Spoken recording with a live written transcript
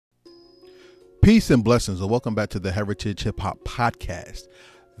Peace and blessings, and welcome back to the Heritage Hip Hop Podcast.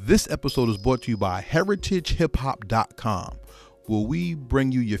 This episode is brought to you by heritagehiphop.com, where we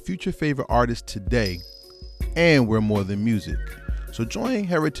bring you your future favorite artists today, and we're more than music. So join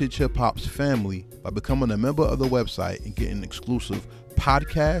Heritage Hip Hop's family by becoming a member of the website and getting exclusive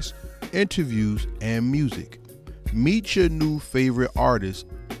podcasts, interviews, and music. Meet your new favorite artists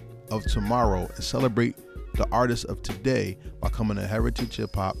of tomorrow and celebrate the artists of today by coming to Heritage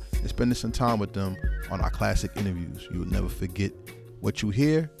Hip Hop and spending some time with them on our classic interviews. You will never forget what you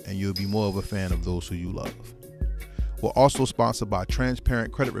hear, and you'll be more of a fan of those who you love. We're also sponsored by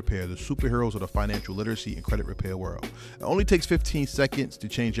Transparent Credit Repair, the superheroes of the financial literacy and credit repair world. It only takes 15 seconds to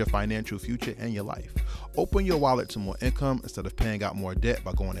change your financial future and your life. Open your wallet to more income instead of paying out more debt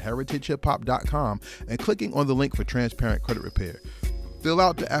by going to heritagehiphop.com and clicking on the link for Transparent Credit Repair. Fill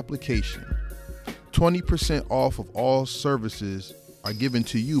out the application. 20% off of all services are given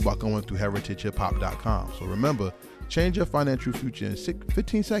to you by going through heritagehiphop.com. So remember, change your financial future in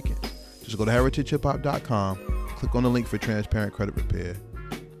 15 seconds. Just go to heritagehiphop.com, click on the link for Transparent Credit Repair,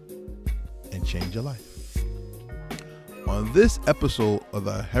 and change your life. On this episode of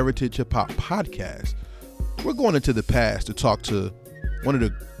the Heritage Hip Hop Podcast, we're going into the past to talk to one of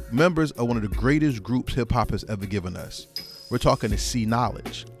the members of one of the greatest groups hip hop has ever given us. We're talking to C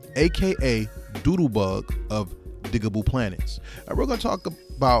Knowledge, aka Doodlebug of Diggable Planets. And we're going to talk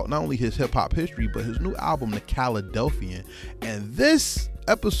about not only his hip hop history, but his new album, The Caladelphian. And this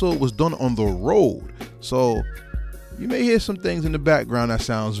episode was done on the road. So you may hear some things in the background that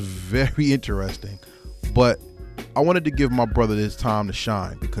sounds very interesting, but I wanted to give my brother this time to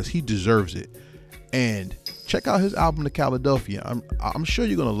shine because he deserves it. And check out his album, The Caladelphian. I'm sure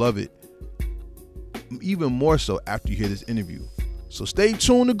you're going to love it even more so after you hear this interview. So stay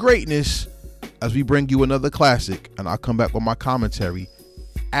tuned to greatness as we bring you another classic, and I'll come back with my commentary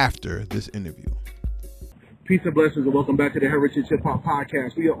after this interview. Peace and blessings, and welcome back to the Heritage Hip Hop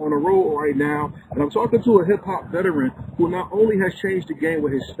Podcast. We are on a roll right now, and I'm talking to a hip hop veteran who not only has changed the game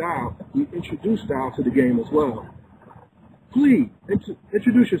with his style, he introduced style to the game as well. Please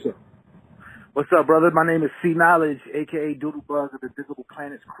introduce yourself. What's up, brother? My name is C Knowledge, aka Doodlebug of the Diggable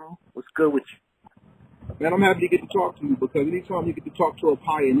Planets crew. What's good with you? Man, I'm happy to get to talk to you because anytime you get to talk to a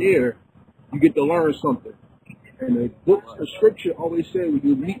pioneer, you get to learn something. And the books of scripture always say when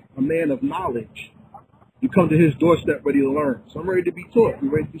you meet a man of knowledge, you come to his doorstep ready to learn. So I'm ready to be taught. You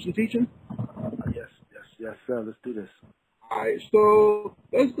ready to do some teaching? Yes, sir. Let's do this. All right, so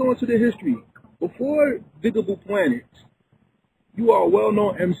let's go into the history. Before Diggable Planets, you are a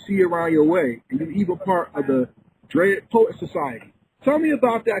well-known MC around your way, and you're even part of the Dread Poet Society. Tell me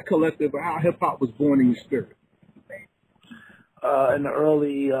about that collective and how hip-hop was born in your spirit. In the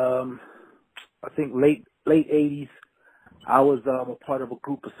early, I think late 80s, I was a part of a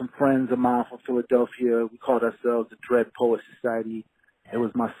group of some friends of mine from Philadelphia. We called ourselves the Dread Poet Society. It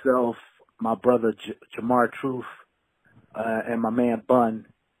was myself, my brother Jamar Truth, and my man Bun.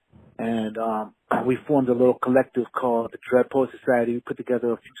 And we formed a little collective called the Dread Poet Society. We put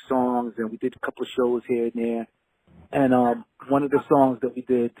together a few songs, and we did a couple of shows here and there. And one of the songs that we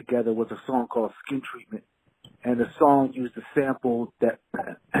did together was a song called Skin Treatment. And the song used a sample that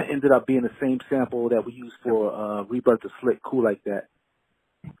ended up being the same sample that we used for Rebirth of Slick, Cool Like That.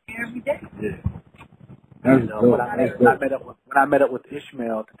 Yeah. When I met up with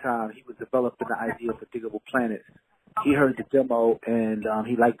Ishmael at the time, he was developing the idea for Diggable Planets. He heard the demo and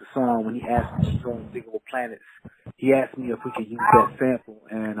he liked the song. When he asked me to join Diggable Planets, he asked me if we could use that sample.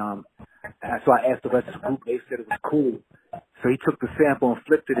 And so I asked the rest of the group. They said it was cool. So he took the sample and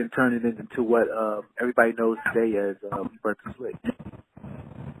flipped it and turned it into what everybody knows today as Rebirth of Slick.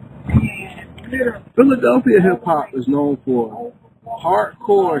 Philadelphia hip-hop is known for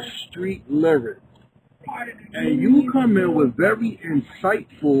hardcore street lyrics. And you come in with very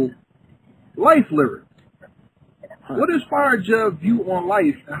insightful life lyrics. What inspired your view on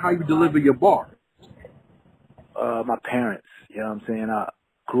life and how you deliver your bars? My parents, you know what I'm saying? I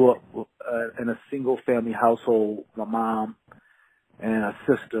grew up in a single family household. My mom and a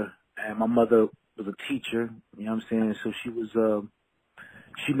sister, and my mother was a teacher, you know what I'm saying? So she was,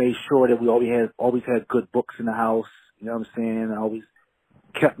 she made sure that we always had good books in the house, you know what I'm saying? Always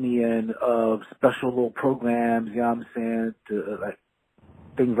kept me in special little programs, you know what I'm saying? To like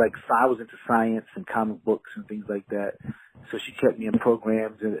things like I was into science and comic books and things like that. So she kept me in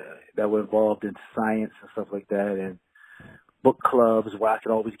programs that were involved in science and stuff like that, and book clubs where I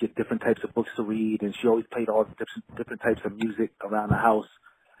could always get different types of books to read. And she always played all the different types of music around the house,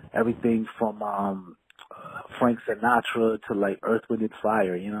 everything from Frank Sinatra to like Earth, Wind and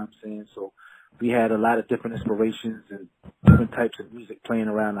Fire, you know what I'm saying? So we had a lot of different inspirations and different types of music playing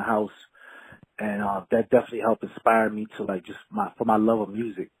around the house. And that definitely helped inspire me to like just for my love of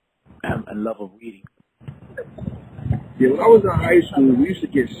music and love of reading. Yeah, when I was in high school, we used to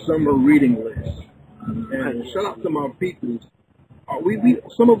get summer reading lists. And shout out to my people. We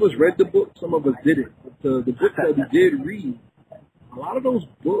some of us read the book, some of us didn't. But the books that we did read, a lot of those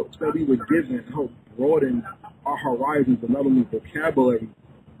books that we were given helped broaden our horizons of not only vocabulary,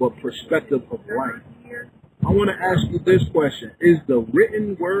 but perspective of life. I want to ask you this question. Is the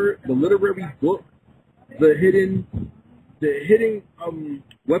written word, the literary book, the hidden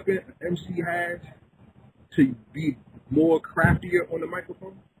weapon MC has to be more craftier on the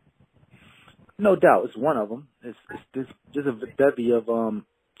microphone? No doubt, it's one of them. It's just a bevy of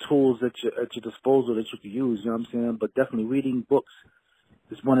tools at your disposal that you can use. You know what I'm saying? But definitely reading books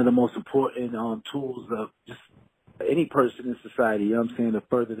is one of the most important tools of just any person in society. You know what I'm saying? To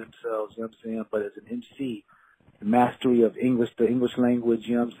further themselves. You know what I'm saying? But as an MC, the mastery of English, the English language.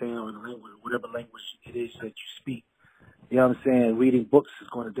 You know what I'm saying? Or the language, whatever language it is that you speak. You know what I'm saying? Reading books is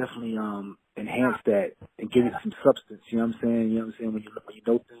going to definitely enhance that and give it some substance. You know what I'm saying? You know what I'm saying? When you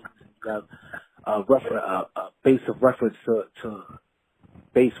know things, and you have a base of reference to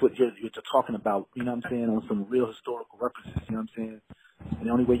base what you're talking about. You know what I'm saying? On some real historical references. You know what I'm saying? And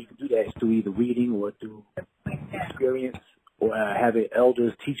the only way you can do that is through either reading or through experience, or having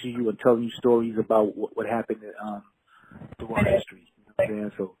elders teaching you and telling you stories about what happened through our history. You know what I'm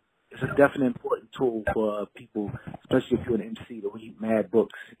saying? So it's a definitely important tool for people, especially if you're an MC, to read mad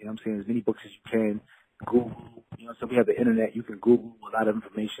books. You know what I'm saying? As many books as you can. Google. You know, so we have the internet. You can Google a lot of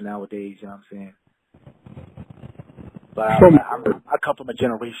information nowadays. You know what I'm saying? But I come from a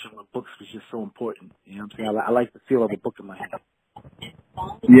generation where books was just so important. You know what I'm saying? I like the feel of a book in my hand.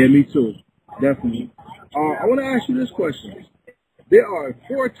 Yeah, me too. Definitely. I want to ask you this question. There are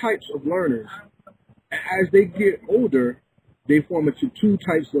 4 types of learners. As they get older, they form into 2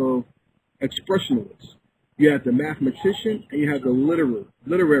 types of expressionalists. You have the mathematician and you have the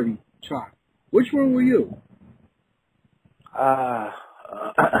literary child. Which one were you?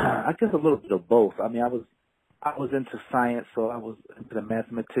 I guess a little bit of both. I mean, I was into science, so I was into the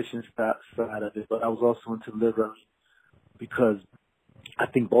mathematician side of it, but I was also into literary because I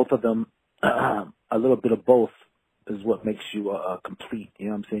think both of them, a little bit of both, is what makes you complete. You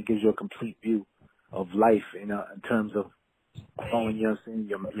know what I'm saying? It gives you a complete view of life, you know, in terms of growing, you know what I'm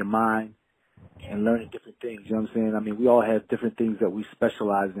saying, your mind and learning different things. You know what I'm saying? I mean, we all have different things that we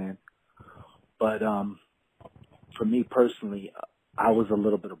specialize in, but for me personally, I was a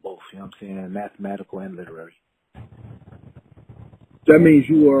little bit of both. You know what I'm saying? Mathematical and literary. That means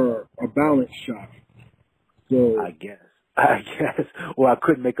you are a balanced shot. So I guess. Well, I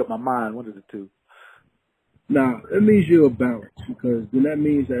couldn't make up my mind. One of the two. Nah, it means you're balanced, because then that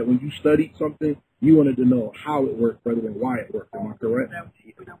means that when you studied something, you wanted to know how it worked rather than why it worked. Am I correct?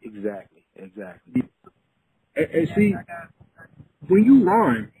 Exactly. And see, when you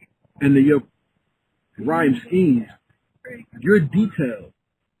rhyme and your rhyme schemes, you're detailed.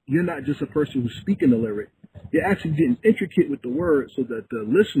 You're not just a person who's speaking the lyric. You're actually getting intricate with the words so that the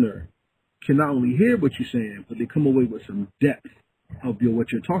listener can not only hear what you're saying, but they come away with some depth of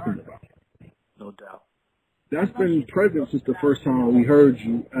what you're talking about. No doubt. That's been present since the first time we heard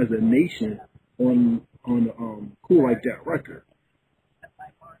you as a nation on Cool Like That record.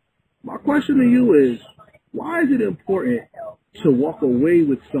 My question to you is, why is it important to walk away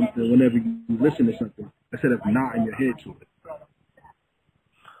with something whenever you listen to something instead of nodding your head to it?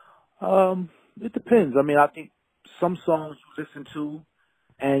 It depends. I mean, I think some songs you listen to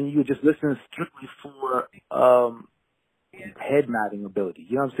and you just listen strictly for head nodding ability.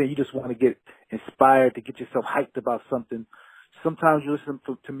 You know what I'm saying? You just want to get inspired, to get yourself hyped about something. Sometimes you listen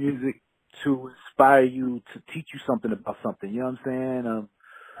to music to inspire you, to teach you something about something. You know what I'm saying?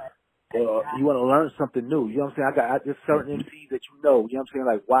 You want to learn something new. You know what I'm saying? I just certain MCs that you know. You know what I'm saying?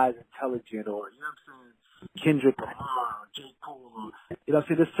 Like Wise Intelligent, or you know what I'm saying? Kendrick Lamar, J. Cole. You know what I'm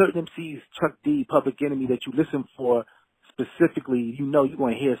saying? There's certain MCs, Chuck D, Public Enemy, that you listen for specifically. You know you're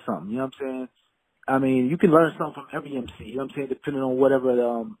going to hear something. You know what I'm saying? I mean, you can learn something from every MC. You know what I'm saying? Depending on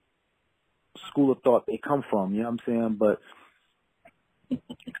whatever school of thought they come from. You know what I'm saying? But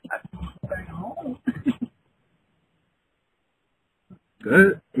Go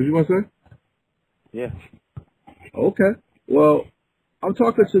ahead. What you want to say? yeah. Okay. Well, I'm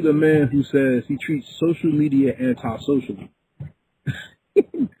talking to the man who says he treats social media anti-socially.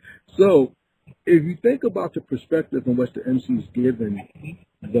 So, if you think about the perspective in which the MC is giving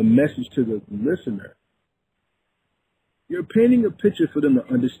the message to the listener, you're painting a picture for them to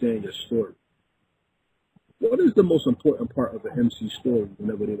understand your story. What is the most important part of the MC story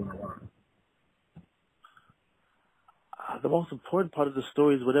whenever they want to rhyme? The most important part of the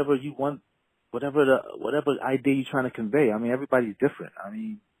story is whatever you want whatever idea you're trying to convey. I mean, everybody's different. I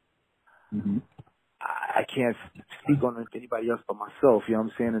mean, Mm-hmm. I can't speak on anybody else but myself. You know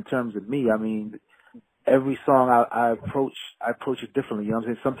what I'm saying? In terms of me, I mean, every song I approach it differently. You know what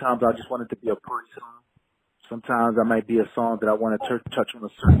I'm saying? Sometimes I just want it to be a party song. Sometimes I might be a song that I want to touch on a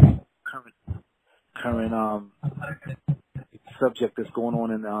certain current subject that's going on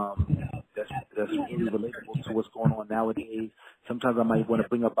in that's really relatable to what's going on nowadays. Sometimes I might want to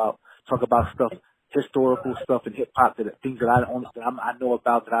talk about stuff, historical stuff in hip hop, things that I know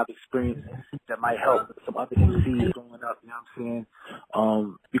about, that I've experienced, that might help some other MCs growing up. You know what I'm saying?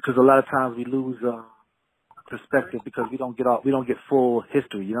 Because a lot of times we lose perspective because we don't get full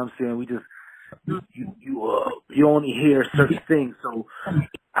history. You know what I'm saying? We just you only hear certain things. So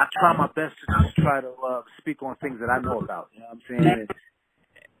I try my best to just try to speak on things that I know about. You know what I'm saying?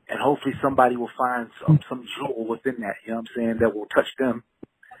 And hopefully somebody will find some jewel within that. You know what I'm saying? That will touch them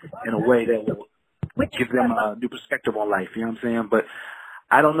in a way that will give them a new perspective on life. You know what I'm saying? But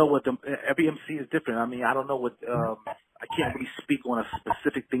I don't know what every MC is different. I mean, I don't know what I can't really speak on a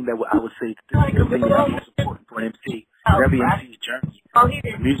specific thing that I would say this is the thing that's most important for an MC. Every MC's journey,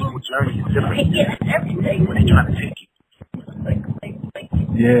 musical journey is different. Where they're trying to take you.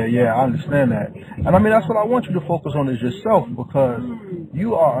 Yeah, I understand that. And I mean, that's what I want you to focus on is yourself, because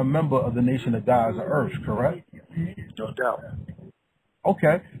you are a member of the Nation of Gods of Earth, correct? No doubt.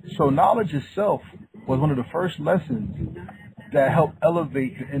 Okay, so knowledge itself was one of the first lessons that helped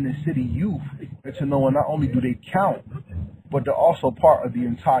elevate the inner city youth into knowing not only do they count, but they're also part of the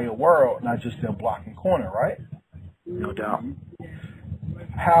entire world, not just their block and corner, right? No doubt.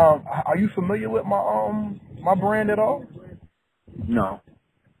 How are you familiar with my brand at all? No.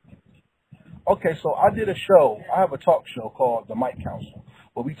 Okay, so I did a show. I have a talk show called The Mic Council,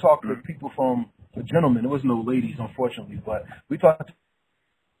 where we talk to people from the gentlemen. There was no ladies, unfortunately, but we talked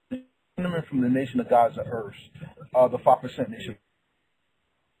to gentlemen from the Nation of Gods of Earth, the 5% Nation,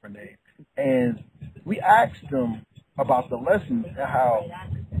 and we asked them about the lessons and how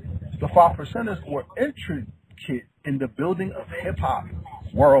the 5%ers were intricate in the building of hip hop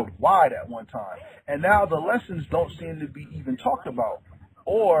worldwide at one time, and now the lessons don't seem to be even talked about,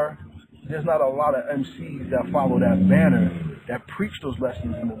 or there's not a lot of MCs that follow that banner that preach those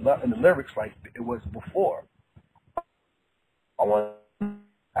lessons in the lyrics like it was before. I want to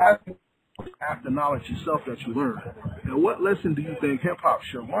ask you, after knowledge yourself that you learned, and what lesson do you think hip hop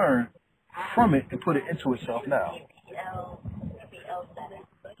should learn from it and put it into itself now?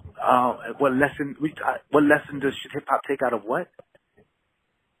 What lesson should hip hop take out of what?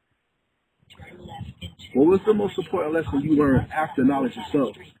 What was the most important lesson you learned after knowledge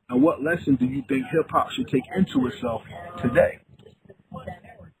yourself? And what lesson do you think hip-hop should take into itself today?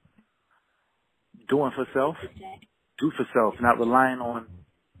 Doing for self. Do for self, not relying on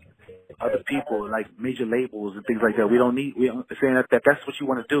other people, like major labels and things like that. We don't saying that that's what you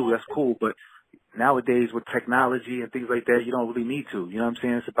want to do, that's cool, but nowadays with technology and things like that, you don't really need to. You know what I'm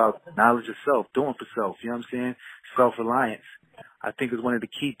saying? It's about knowledge of self, doing for self, you know what I'm saying? Self-reliance. I think is one of the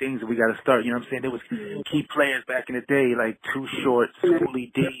key things that we got to start. You know what I'm saying? There was key players back in the day, like Too Short, Schoolie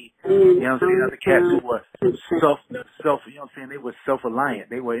D. You know what I'm saying? Other cats who were self. You know what I'm saying? They were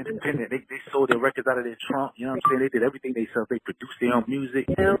self-reliant. They were independent. They sold their records out of their trunk. You know what I'm saying? They did everything they self. They produced their own music.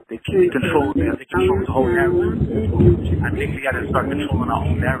 They controlled music, controlled the whole narrative. I think we got to start controlling our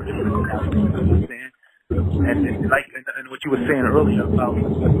own narrative. You know what I'm saying? And what you were saying earlier about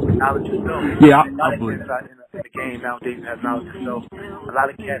knowledge yourself. Yeah, I believe in the game nowadays has knowledge yourself. A lot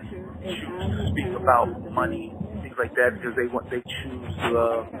of cats choose to speak about money, things like that, because they choose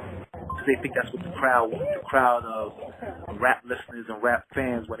to because they think that's what the crowd of rap listeners and rap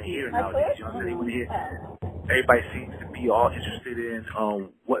fans want to hear nowadays. You know what I'm saying? They want to hear. Everybody seems to be all interested in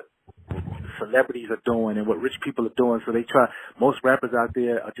what celebrities are doing and what rich people are doing. So most rappers out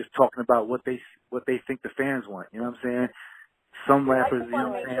there are just talking about what they think the fans want. You know what I'm saying? Some rappers, you know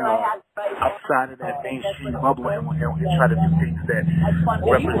what I'm saying, are outside of that mainstream bubble and try to do things that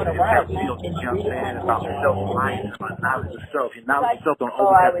represent that field. You know what I'm saying? It's about self-reliance, about knowledge of self. Your knowledge of self don't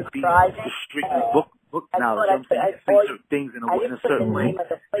always have to be strictly book knowledge. You know what I'm saying? You say certain things in a certain way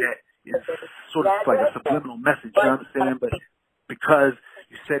that is sort of like a subliminal message. You know what I'm saying? But because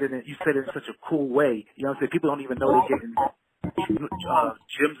you said it in such a cool way, you know what I'm saying? People don't even know they're getting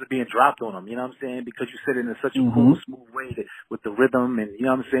gems are being dropped on them, you know what I'm saying? Because you said it in such a cool, smooth way with the rhythm, and you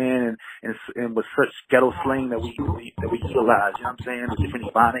know what I'm saying, and with such ghetto slang that we utilize, you know what I'm saying, with different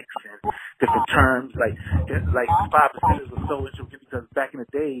ebonics and different terms, like 5% was so intricate because back in the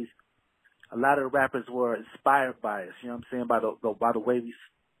days, a lot of the rappers were inspired by us, you know what I'm saying, by the way we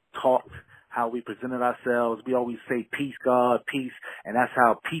talked, how we presented ourselves. We always say peace, God, peace, and that's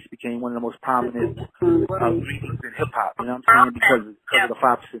how peace became one of the most prominent greetings in hip hop. You know what I'm saying? Because of the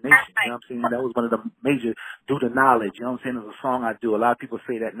 5% Nation. You know what I'm saying? That was one of the major due to knowledge. You know what I'm saying? There's a song I do. A lot of people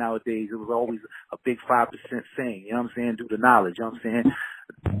say that nowadays. It was always a big 5% saying. You know what I'm saying? Due to knowledge. You know what I'm saying?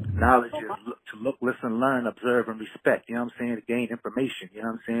 Knowledge is to look, listen, learn, observe, and respect. You know what I'm saying? To gain information. You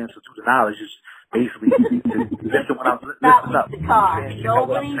know what I'm saying? So due to knowledge is basically to listen when I'm listen up. You know what I'm saying?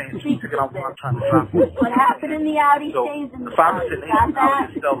 What I'm saying? Taking off what I'm trying to drop. What happened in the Audi stays in the past. So the 5% Nation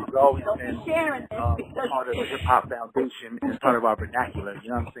that. itself has always been part of the hip hop foundation and part of our vernacular. You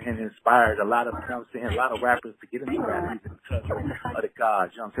know what I'm saying? It inspired a lot of, you know what I'm saying, a lot of rappers to get into rap music because of the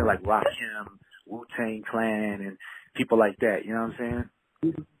gods. You know what I'm saying? Like Rakim, Wu-Tang Clan, and people like that. You know what I'm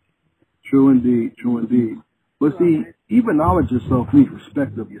saying? True indeed, true indeed. But see, even knowledge yourself needs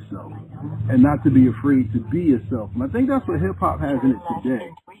respect of yourself and not to be afraid to be yourself. And I think that's what hip hop has in it today,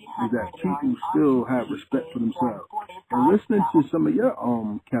 is that people still have respect for themselves. And listening to some of your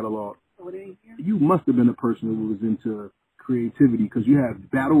catalog, you must have been a person who was into creativity because you have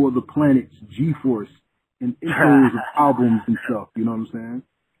Battle of the Planets, G-Force, and intros of albums and stuff. You know what I'm saying?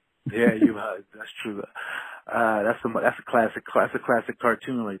 Yeah, that's true. That's a classic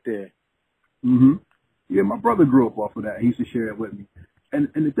cartoon right there. Mhm. Yeah, my brother grew up off of that. He used to share it with me. And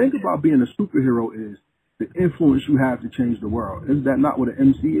the thing about being a superhero is the influence you have to change the world. Is that not what an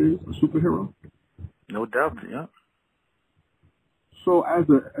MC is? A superhero? No doubt. Yeah. So as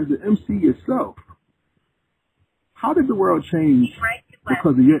an MC yourself, how did the world change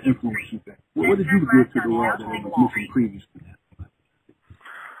because of your influence? You think? What did you give to the world that was missing previously?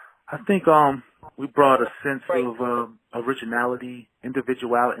 I think we brought a sense of originality,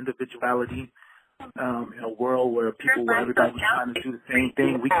 individuality. In a world where everybody was trying to do the same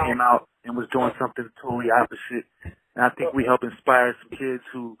thing, we came out and was doing something totally opposite. And I think we helped inspire some kids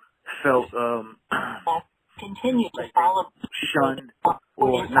who felt shunned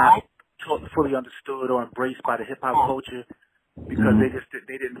or not fully understood or embraced by the hip hop culture because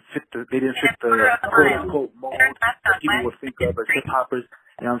they didn't fit the quote unquote mold that people would think of as hip hoppers.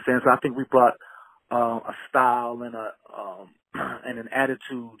 You know what I'm saying? So I think we brought a style and and an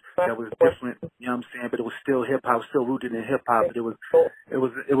attitude that was different, you know what I'm saying? But it was still hip hop, still rooted in hip hop. But it was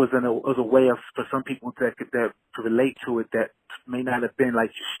a way for some people that to relate to it that may not have been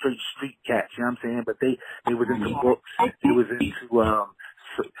like straight street cats, you know what I'm saying? But they was into books, they was into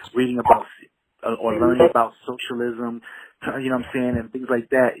reading about or learning about socialism, you know what I'm saying, and things like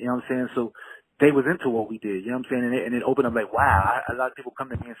that, you know what I'm saying? So they was into what we did, you know what I'm saying? And it opened up like, wow, a lot of people come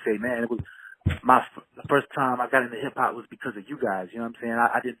to me and say, man, it was the first time I got into hip hop was because of you guys. You know what I'm saying?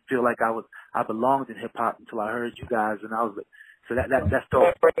 I didn't feel like I belonged in hip hop until I heard you guys, and I was like, so that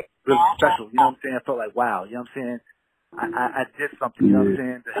felt really special. You know what I'm saying? I felt like, wow. You know what I'm saying? I did something. You know what I'm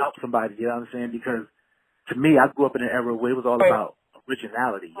saying, to help somebody. You know what I'm saying? Because to me, I grew up in an era where it was all about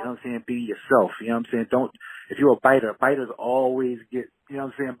originality. You know what I'm saying? Be yourself. You know what I'm saying? If you're a biter, biters always get. You know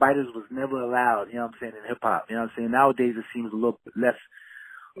what I'm saying? Biters was never allowed. You know what I'm saying, in hip hop. You know what I'm saying? Nowadays it seems a little bit less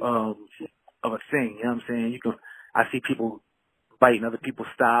of a thing, you know what I'm saying? I see people biting other people's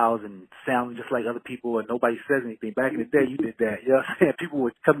styles and sounding just like other people and nobody says anything. Back in the day, you did that, you know what I'm saying? People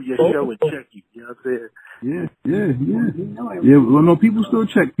would come to your show and check you, you know what I'm saying? Yeah, well, no, people still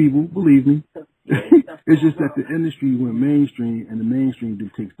check people, believe me. It's just that the industry went mainstream and the mainstream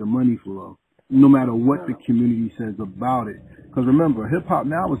dictates the money flow, no matter what the community says about it. Because remember, hip-hop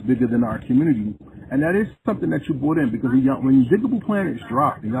now is bigger than our community. And that is something that you brought in because when Digable Planets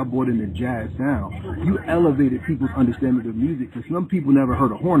dropped and y'all brought in the jazz sound, you elevated people's understanding of music because some people never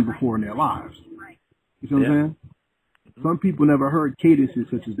heard a horn before in their lives. You see what I'm saying? Some people never heard cadences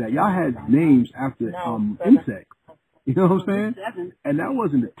such as that. Y'all had names after insects. You know what I'm saying? And that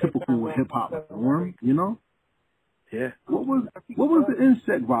wasn't the typical hip-hop form, you know? Yeah. What was the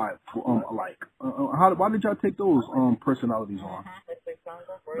insect vibe like? Why did y'all take those personalities on?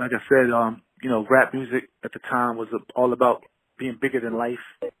 Like I said, you know, rap music at the time was all about being bigger than life.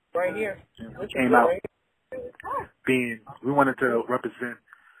 Right here. We came out we wanted to represent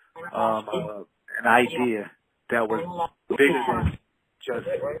an idea that was bigger than just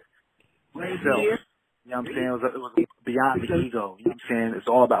itself. You know what I'm saying? It was beyond the ego. You know what I'm saying? It's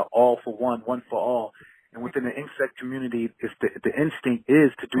all about all for one for all. And within the insect community, it's the instinct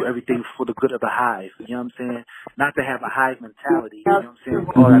is to do everything for the good of the hive. You know what I'm saying? Not to have a hive mentality. You know what I'm saying?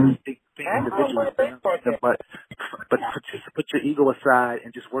 All that think individually. You know what I'm saying? But to put your ego aside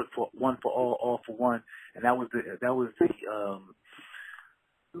and just work for one for all for one. And that was the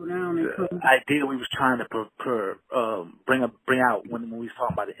idea we was trying to bring out when we was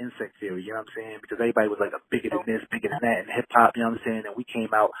talking about the insect theory, you know what I'm saying? Because everybody was like a bigger than this, bigger than that in hip hop, you know what I'm saying? And we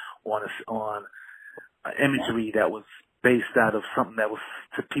came out on imagery that was based out of something that was,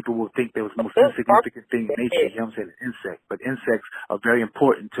 to people would think there was the most insignificant thing in nature, you know what I'm saying? An insect. But insects are very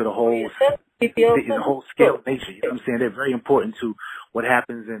important to the whole scale of nature, you know what I'm saying? They're very important to what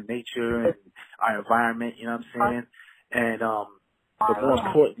happens in nature and our environment, you know what I'm saying? And, but more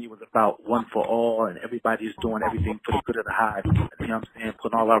importantly, it was about one for all, and everybody's doing everything for the good of the hive, you know what I'm saying?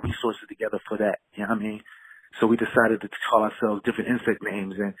 Putting all our resources together for that, you know what I mean? So we decided to call ourselves different insect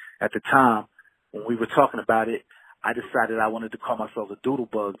names, and at the time, when we were talking about it, I decided I wanted to call myself a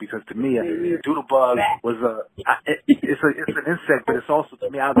doodlebug because to me, a doodlebug was it's an insect, but it's also, to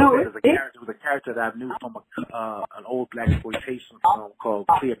me, I look at it as a character. It was a character that I knew from an old black exploitation film called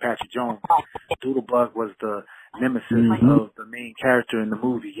Cleopatra Jones. Doodlebug was the nemesis of the main character in the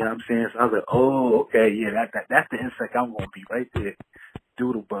movie. You know what I'm saying? So I was like, oh, okay, yeah, that's the insect I'm gonna be right there,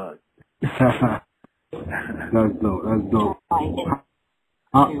 Doodlebug. That's dope. That's dope.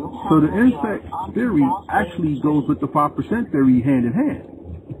 So the insect theory actually goes with the 5% theory hand in hand.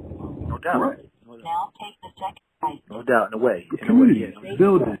 No doubt. Right. No doubt, in a way. The community,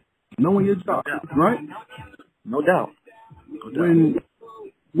 building, knowing your job, right? No doubt.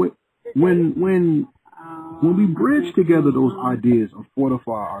 When we bridge together those ideas and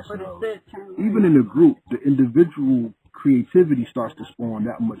fortify ourselves, even in a group, the individual creativity starts to spawn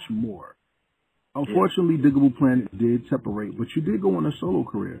that much more. Unfortunately, Diggable Planet did separate, but you did go on a solo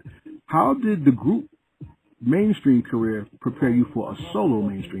career. How did the group mainstream career prepare you for a solo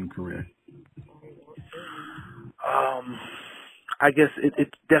mainstream career? I guess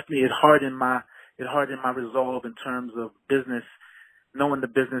it definitely hardened my resolve in terms of business, knowing the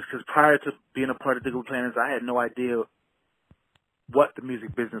business. Because prior to being a part of Diggable Planets, I had no idea what the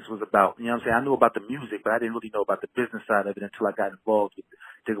music business was about. You know what I'm saying? I knew about the music, but I didn't really know about the business side of it until I got involved with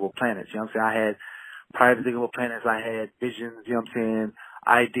Diggable Planets. You know what I'm saying? Prior to Diggable Planets, I had visions, you know what I'm saying,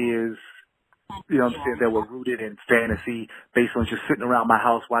 ideas, you know what I'm saying, that were rooted in fantasy based on just sitting around my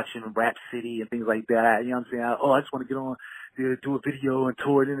house watching Rap City and things like that. You know what I'm saying? I just want to get on, do a video and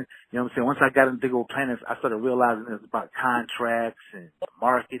tour it in. You know what I'm saying? Once I got into Diggable Planets, I started realizing it was about contracts and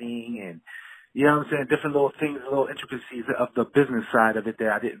marketing and, you know what I'm saying, different little things, little intricacies of the business side of it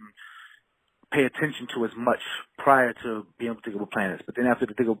that I didn't pay attention to as much prior to being with Diggable Planets. But then after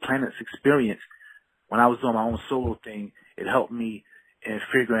the Diggable Planets experience, when I was doing my own solo thing, it helped me in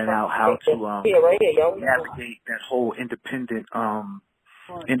figuring out how to navigate that whole independent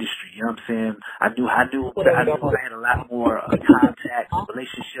industry. You know what I'm saying? I knew I had a lot more contacts and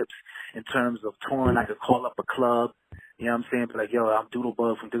relationships in terms of touring. I could call up a club. You know what I'm saying? Be like, yo, I'm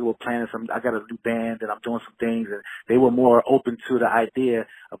Doodlebug from Diggable Planets. I got a new band and I'm doing some things. And they were more open to the idea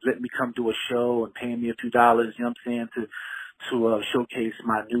of letting me come do a show and paying me a few dollars, you know what I'm saying, to showcase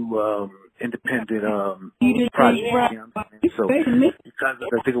my new independent project. You know what I'm saying? So because of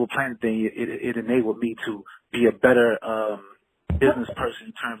the Diggable Planet thing, it enabled me to be a better business person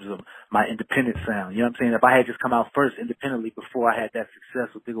in terms of my independent sound. You know what I'm saying? If I had just come out first independently before I had that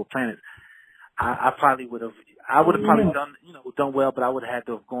success with Diggable Planets, I probably would have probably done well, but I would have had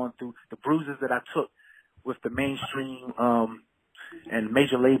to have gone through the bruises that I took with the mainstream and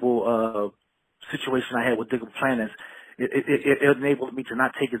major label situation I had with Diggable Planets. It enabled me to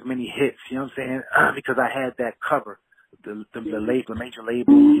not take as many hits, you know what I'm saying? Because I had that cover, the major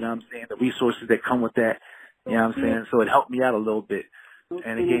label, you know what I'm saying? The resources that come with that, you know what I'm saying? So it helped me out a little bit,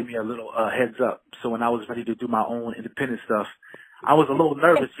 and it gave me a little heads up. So when I was ready to do my own independent stuff, I was a little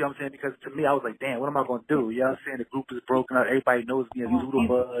nervous, you know what I'm saying? Because to me, I was like, damn, what am I going to do? You know what I'm saying? The group is broken up. Everybody knows me as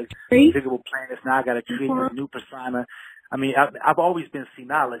Doodlebug, Diggable Planets. Now I got to create a new persona. I mean, I've always been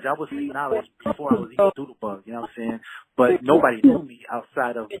C-Knowledge. I was C-Knowledge before I was even Doodlebug, you know what I'm saying? But nobody knew me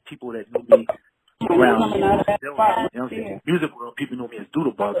outside of people that knew me around, you know what I'm saying? Music world, people knew me as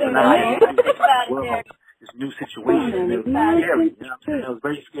Doodlebug. So now I had to do this new situation. And it was scary, you know what I'm saying? It was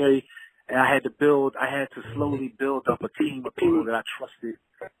very scary. And I had to slowly build up a team of people that I trusted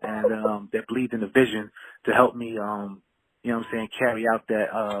and that believed in the vision to help me, you know what I'm saying, carry out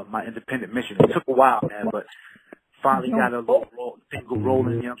that my independent mission. It took a while, man, but finally got a little thing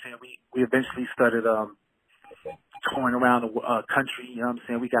rolling, you know what I'm saying? We eventually started touring around the country, you know what I'm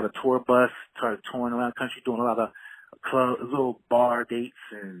saying? We got a tour bus, started touring around the country, doing a lot of little bar dates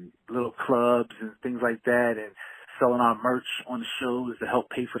and little clubs and things like that, and selling our merch on the shows to help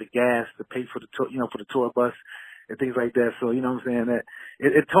pay for the gas, to pay for the for the tour bus and things like that. So, you know what I'm saying, that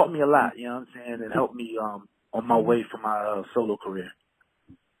it taught me a lot, you know what I'm saying? It helped me on my way for my solo career.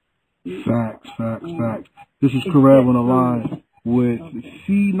 Facts. This is Karev on the line. with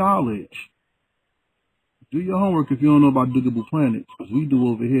C Knowledge. Do your homework if you don't know about Diggable Planets, because we do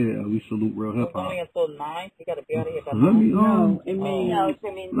over here, and we salute real hip hop. Let me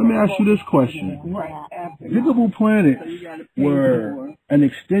ask you this question. Diggable Planets were an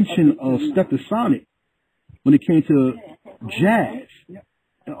extension of Stetsasonic when it came to jazz,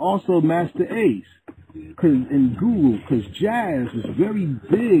 and also Master Ace, and Guru, because jazz is very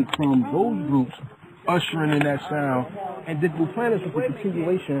big from those groups ushering in that sound, and Diggable Planets is a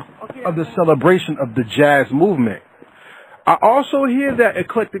continuation of the celebration of the jazz movement. I also hear that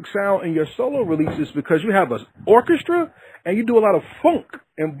eclectic sound in your solo releases because you have an orchestra and you do a lot of funk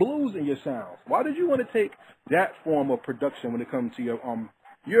and blues in your sounds. Why did you want to take that form of production when it comes to your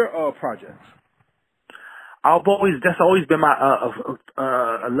projects? That's always been my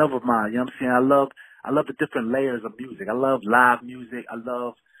a love of mine. You know what I'm saying? I love the different layers of music. I love live music. I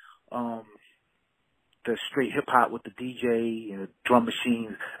love the straight hip hop with the DJ and the drum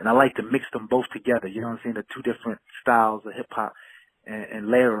machines, and I like to mix them both together. You know what I'm saying? The two different styles of hip hop and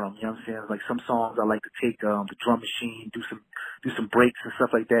layer them. You know what I'm saying? Like some songs I like to take the drum machine, do some breaks and stuff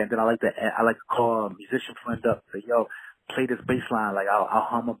like that, and then I like to call a musician friend up, say, yo, play this bass line. Like I'll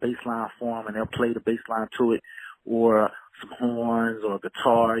hum a bass line for them, and they'll play the bass line to it, or some horns or a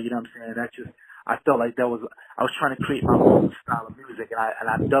guitar. You know what I'm saying? I felt like I was trying to create my own style of music, and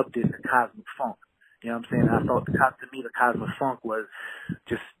I dubbed it the Cosmic Funk. You know what I'm saying? I thought to me the Cosmic Funk was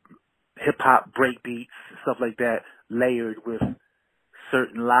just hip hop break beats, stuff like that, layered with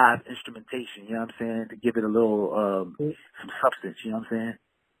certain live instrumentation. You know what I'm saying? To give it a little some substance. You know what I'm saying?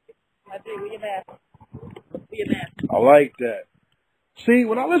 I like that. See,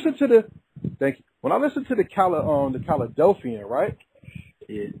 when I listen to the Caladelphian, right?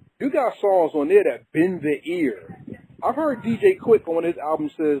 Yeah. You got songs on there that bend the ear. I've heard DJ Quick on his album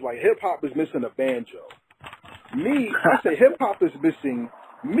says, like, hip-hop is missing a banjo. I say hip-hop is missing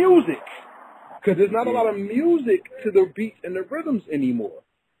music, because there's not a lot of music to the beats and the rhythms anymore.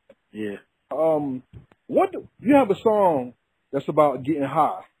 Yeah. You have a song that's about getting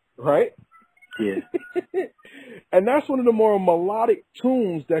high, right? Yeah. And that's one of the more melodic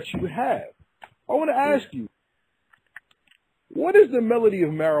tunes that you have. I want to ask you, what is the melody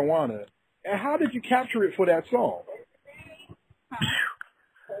of marijuana, and how did you capture it for that song?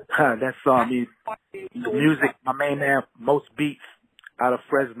 That song, the music, my main man, Most Beats, out of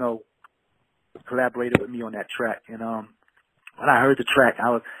Fresno, collaborated with me on that track. And when I heard the track,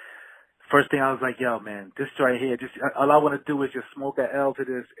 first thing I was like, yo, man, this right here, all I want to do is just smoke an L to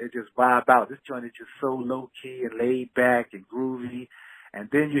this and just vibe out. This joint is just so low key and laid back and groovy. And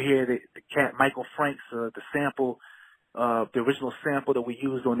then you hear the cat Michael Franks, the sample. The original sample that we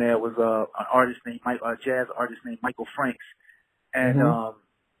used on there was a jazz artist named Michael Franks, and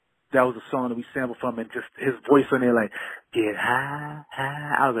that was a song that we sampled from, and just his voice on there, like, get high,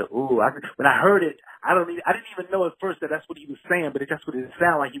 high. I was like, ooh. When I heard it, I didn't even know at first that that's what he was saying, but that's what it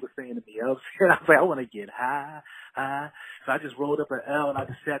sounded like he was saying to me. I was like, I want to get high, high. So I just rolled up an L, and I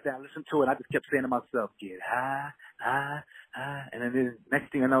just sat down, listened to it, and I just kept saying to myself, get high, high, high. And then next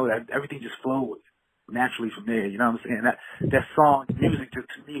thing I know, everything just flowed naturally from there. You know what I'm saying? That song, music, just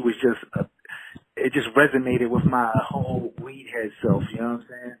to me was just it just resonated with my whole weed head self. You know what I'm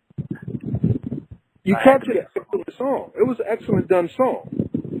saying? You captured an excellent song. It was an excellent done song.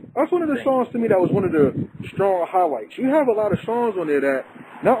 That's one of the songs to me that was one of the strong highlights. You have a lot of songs on there that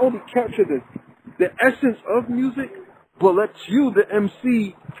not only capture the essence of music, but lets you, the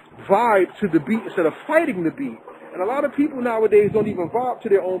MC, vibe to the beat instead of fighting the beat. And a lot of people nowadays don't even vibe to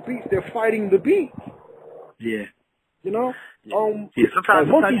their own beats. They're fighting the beat. Yeah. You know? Yeah. Sometimes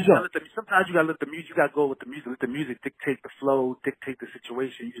you gotta let the music, you gotta go with the music. Let the music dictate the flow, dictate the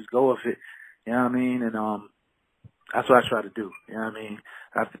situation. You just go with it. You know what I mean? And that's what I try to do. You know what I mean?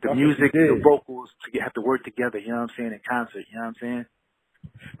 The music, the vocals have to work together. You know what I'm saying? In concert. You know what I'm saying?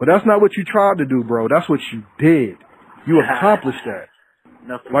 But that's not what you tried to do, bro. That's what you did. You accomplished that.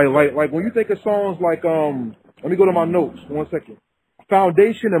 Like when you think of songs like let me go to my notes. 1 second.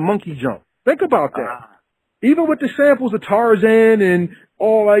 Foundation and Monkey Jump. Think about that. Even with the samples of Tarzan and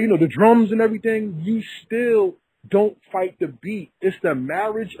all, the drums and everything, you still don't fight the beat. It's the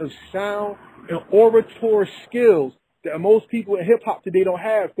marriage of sound and oratory skills that most people in hip hop today don't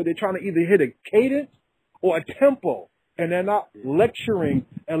have, because they're trying to either hit a cadence or a tempo, and they're not lecturing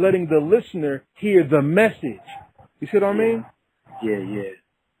and letting the listener hear the message. You see what I mean? Yeah.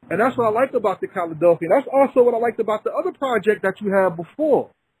 And that's what I liked about the Caladelphian. That's also what I liked about the other project that you had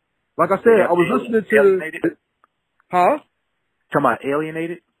before. Like I said, I was listening to... Alienated? Huh? Talking about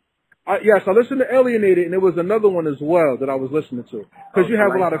Alienated? Yes, I listened to Alienated, and there was another one as well that I was listening to. Because you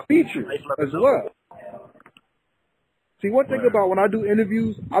have a lot of features as well. See, one thing about when I do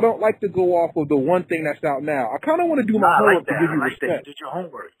interviews, I don't like to go off of the one thing that's out now. I kind of want to do my homework to give you respect. You did your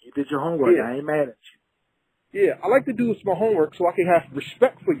homework. You did your homework. Yeah. I ain't mad at you. Yeah, I like to do my homework so I can have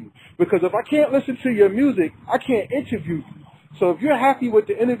respect for you. Because if I can't listen to your music, I can't interview you. So if you're happy with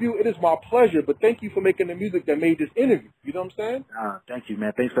the interview, it is my pleasure. But thank you for making the music that made this interview. You know what I'm saying? Thank you,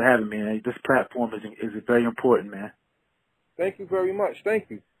 man. Thanks for having me. Man. This platform is very important, man. Thank you very much. Thank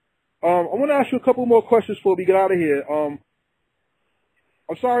you. I want to ask you a couple more questions before we get out of here. I'm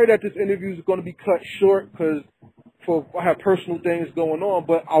sorry that this interview is going to be cut short because I have personal things going on,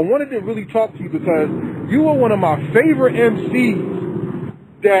 but I wanted to really talk to you because you were one of my favorite MCs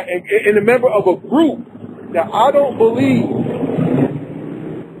and a member of a group that I don't believe.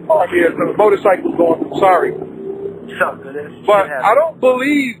 Oh, yeah, the motorcycle's going. Sorry. But I don't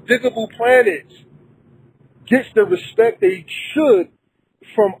believe Diggable Planets gets the respect they should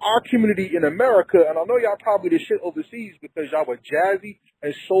from our community in America, and I know y'all probably the shit overseas because y'all were jazzy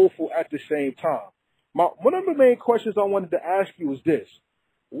and soulful at the same time. One of the main questions I wanted to ask you is this.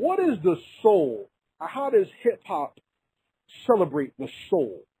 What is the soul? How does hip-hop celebrate the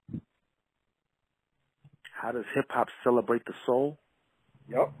soul? How does hip-hop celebrate the soul?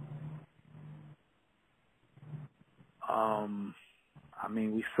 Yep. I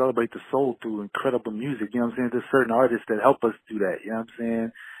mean, we celebrate the soul through incredible music. You know what I'm saying? There's certain artists that help us do that. You know what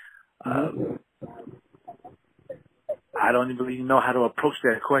I'm saying? I don't even really know how to approach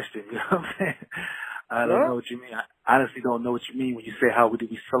that question. You know what I'm saying? I don't know what you mean. I honestly don't know what you mean when you say how do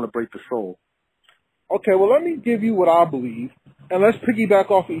we celebrate the soul. Okay, well, let me give you what I believe, and let's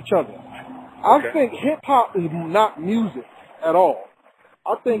piggyback off of each other. I think hip-hop is not music at all.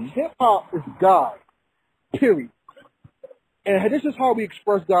 I think hip-hop is God, period. And this is how we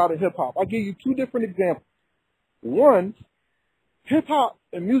express God in hip-hop. I'll give you two different examples. One, hip-hop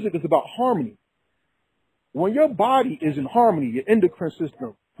and music is about harmony. When your body is in harmony, your endocrine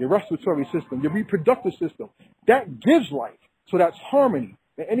system, your respiratory system, your reproductive system, that gives life. So that's harmony.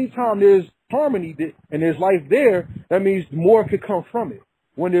 And anytime there's harmony and there's life there, that means more could come from it.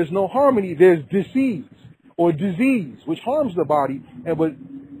 When there's no harmony, there's disease, which harms the body and but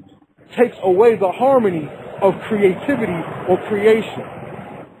takes away the harmony of creativity or creation.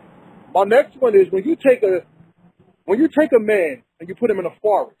 My next one is when you take a man and you put him in a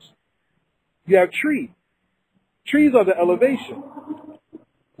forest, you have trees. Trees are the elevation,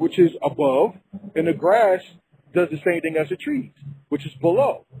 which is above, and the grass does the same thing as the trees, which is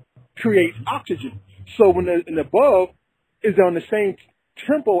below, creates oxygen. So when the above is on the same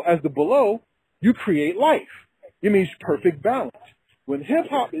tempo as the below, you create life. It means perfect balance. When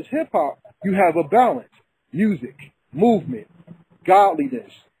hip-hop is hip-hop, you have a balance. Music, movement,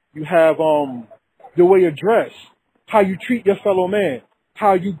 godliness. You have the way you dress, how you treat your fellow man,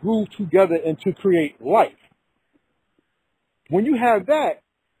 how you groove together and to create life. When you have that,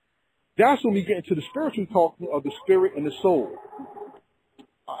 that's when we get into the spiritual talk of the spirit and the soul.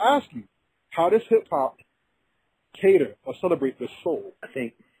 I ask you, how does hip-hop cater or celebrate the soul? I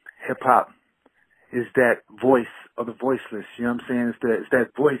think hip-hop is that voice of the voiceless. You know what I'm saying? It's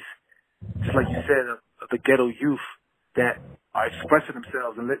that voice, just like you said, of the ghetto youth that are expressing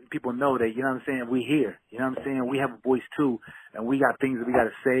themselves and letting people know that, you know what I'm saying, we here. You know what I'm saying? We have a voice too, and we got things that we got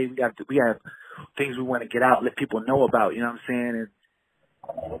to say. We have things we want to get out, let people know about. You know what I'm saying? And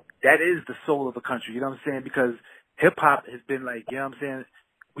that is the soul of the country. You know what I'm saying? Because hip hop has been like, you know what I'm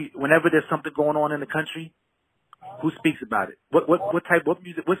saying? Whenever there's something going on in the country, who speaks about it? What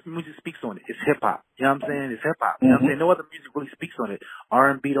music speaks on it? It's hip hop. You know what I'm saying? It's hip hop. You know what I'm saying? No other music really speaks on it.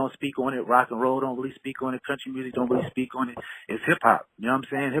 R&B don't speak on it. Rock and roll don't really speak on it. Country music don't really speak on it. It's hip hop. You know what I'm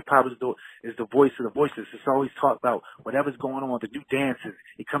saying? Hip hop is the voice of the voiceless. It's always talked about whatever's going on, the new dances.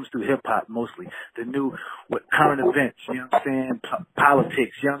 It comes through hip hop mostly. The new current events. You know what I'm saying?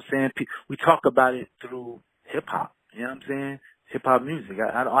 Politics. You know what I'm saying? We talk about it through hip hop. You know what I'm saying? Hip hop music.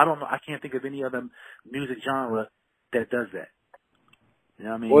 I don't know. I can't think of any other music genre that does that. You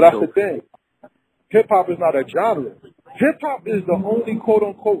know what I mean? Well, that's the thing. Hip hop is not a genre. Hip hop is the only quote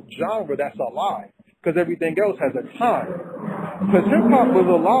unquote genre that's alive because everything else has a time. Because hip hop was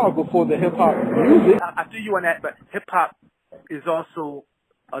alive before the hip hop music. I feel you on that, but hip hop is also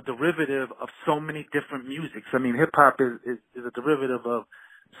a derivative of so many different musics. I mean, hip hop is a derivative of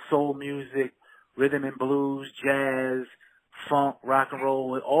soul music, rhythm and blues, jazz, funk, rock and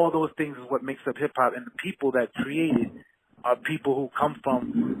roll, and all those things is what makes up hip hop. And the people that create it are people who come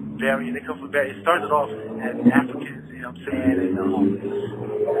from it started off as Africans, you know what I'm saying, and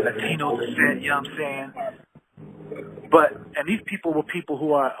Latino descent, you know what I'm saying. And these people were people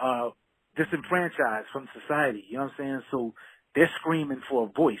who are disenfranchised from society, you know what I'm saying. So they're screaming for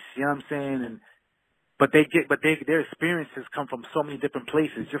a voice, you know what I'm saying. And their experiences come from so many different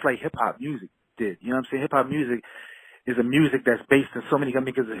places, just like hip hop music did. You know what I'm saying? Hip hop music is a music that's based in so many,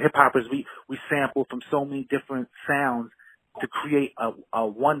 because as hip hoppers, we sample from so many different sounds to create a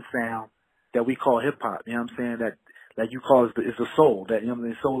one sound that we call hip hop. You know what I'm saying? That you call is the soul, that, you know,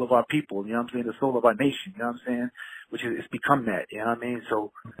 the soul of our people. You know what I'm saying? The soul of our nation. You know what I'm saying? Which is, it's become that. You know what I mean?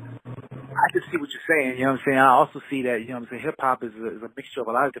 So I can see what you're saying. You know what I'm saying? I also see that, you know what I'm saying, hip hop is a mixture of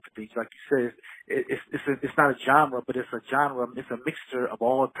a lot of different things. Like you said, it's not a genre, but it's a genre. It's a mixture of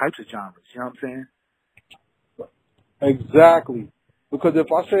all types of genres. You know what I'm saying? Exactly. Because if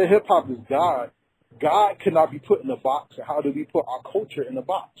I say hip hop is God, God cannot be put in a box. And how do we put our culture in a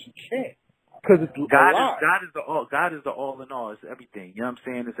box? You can't. Because it's God alive. God is the all in all. It's everything. You know what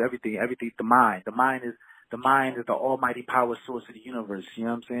I'm saying? It's everything. Everything. The mind. The mind is the almighty power source of the universe. You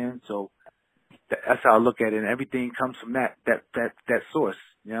know what I'm saying? So that's how I look at it. And everything comes from that source.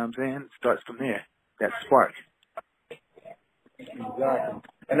 You know what I'm saying? It starts from there. That spark. Exactly.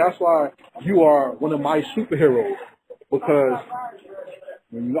 And that's why you are one of my superheroes. Because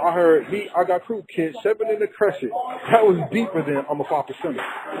when I heard I Got Crew Kid, 7 in the Crescent, that was deeper than I'm a 5%.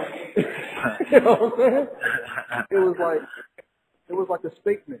 You know what I'm saying? It was like a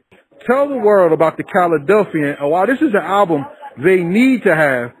statement. Tell the world about the Caladelphian and why this is an album they need to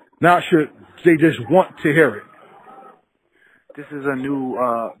have, not should they just want to hear it. This is a new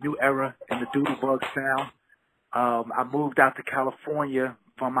era in the Doodlebug sound. I moved out to California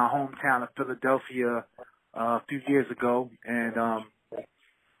from my hometown of Philadelphia a few years ago, and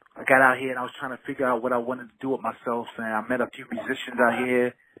I got out here and I was trying to figure out what I wanted to do with myself, and I met a few musicians out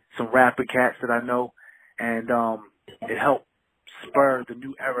here, some rapper cats that I know, and it helped spur the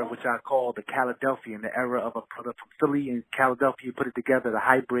new era, which I call the Caladelphian, the era of a brother from Philly and Caladelphia put it together, the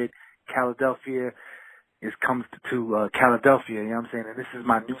hybrid Caladelphia comes to Caladelphia, you know what I'm saying? And this is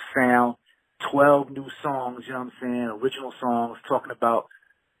my new sound, 12 new songs, you know what I'm saying, original songs talking about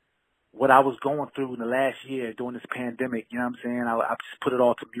what I was going through in the last year during this pandemic, you know what I'm saying? I just put it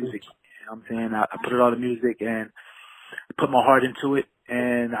all to music, you know what I'm saying? I put it all to music and put my heart into it,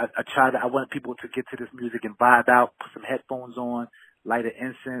 and I wanted people to get to this music and vibe out, put some headphones on, light an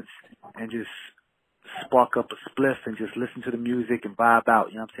incense, and just spark up a spliff and just listen to the music and vibe out,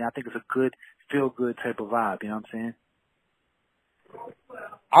 you know what I'm saying? I think it's a good, feel-good type of vibe, you know what I'm saying?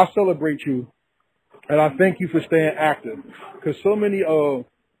 I celebrate you, and I thank you for staying active, because so many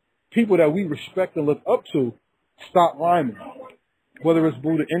people that we respect and look up to stop rhyming, whether it's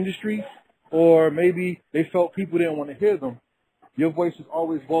through the industry or maybe they felt people didn't want to hear them. Your voice is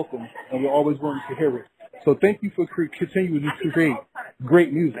always welcome, and we're always willing to hear it. So thank you for continuing to create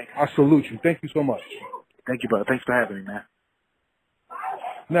great music. I salute you. Thank you so much. Thank you, brother. Thanks for having me, man.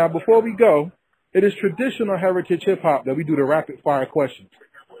 Now, before we go, it is traditional Heritage Hip Hop that we do the rapid fire questions.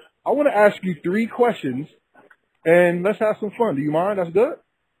 I want to ask you 3 questions, and let's have some fun. Do you mind? That's good?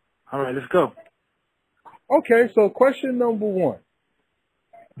 All right, let's go. Okay, so question number 1.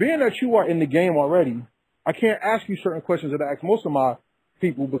 Being that you are in the game already, I can't ask you certain questions that I ask most of my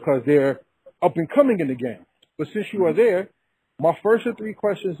people because they're up and coming in the game. But since you are there, my first of 3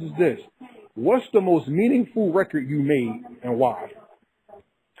 questions is this. What's the most meaningful record you made and why?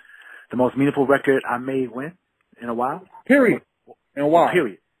 The most meaningful record I made when? In a while? Period. And why?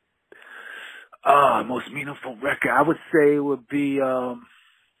 Period. Most meaningful record, I would say would be, I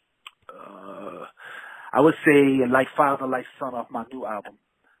would say Like Father, Like Son off my new album.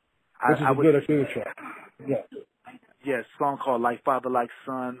 This is a good track. Yeah. Yeah, a song called Like Father, Like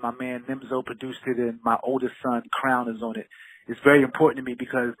Son. My man Nimzo produced it, and my oldest son, Crown, is on it. It's very important to me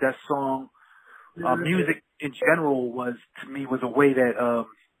because that song, music in general was a way that,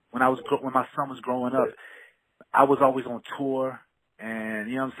 when my son was growing up, I was always on tour, and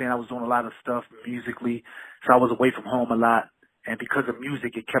you know what I'm saying, I was doing a lot of stuff musically, so I was away from home a lot, and because of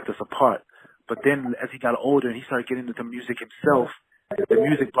music, it kept us apart. But then as he got older and he started getting into music himself, the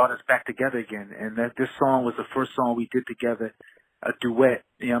music brought us back together again, and this song was the first song we did together, a duet,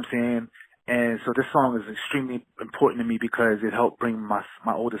 you know what I'm saying? And so this song is extremely important to me because it helped bring my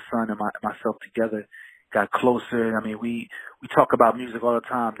oldest son and myself together, got closer. I mean, we talk about music all the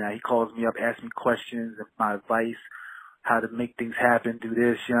time now. He calls me up, asks me questions and my advice, how to make things happen, do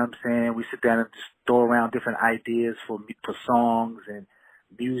this, you know what I'm saying? We sit down and just throw around different ideas for songs and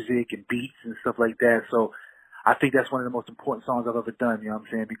music and beats and stuff like that. So I think that's one of the most important songs I've ever done, you know what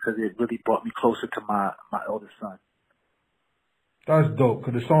I'm saying, because it really brought me closer to my oldest son. That's dope,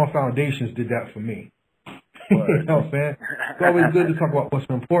 because the song Foundations did that for me. You know what I'm saying? It's always good to talk about what's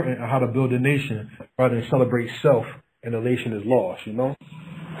important and how to build a nation rather than celebrate self and the nation is lost, you know?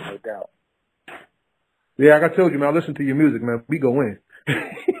 No doubt. Yeah, like I told you, man, I listen to your music, man. We go in.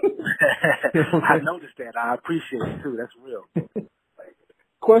 I noticed that. I appreciate it too. That's real.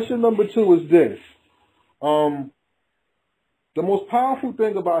 Question number 2 is this. The most powerful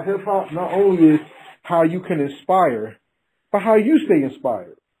thing about hip hop not only is how you can inspire, but how you stay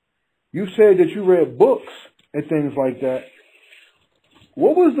inspired. You said that you read books and things like that.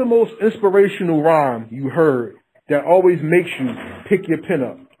 What was the most inspirational rhyme you heard that always makes you pick your pen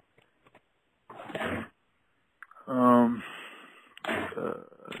up?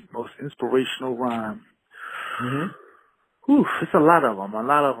 Most inspirational rhyme. Mm-hmm. Whew, it's a lot of them. A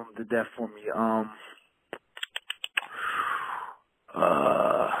lot of them did that for me.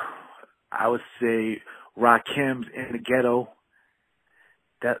 I would say Rakim's In the Ghetto.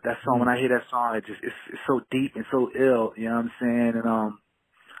 That song, when I hear that song, it's so deep and so ill, you know what I'm saying? And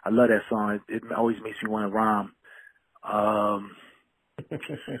I love that song. It always makes me want to rhyme. I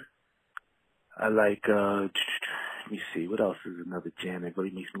like let me see, what else is another jam that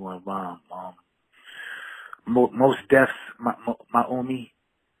really makes me want to rhyme? Most Def's my Umi.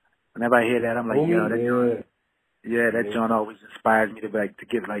 Whenever I hear that, I'm like, yo, that joint. Yeah, that joint always inspires me to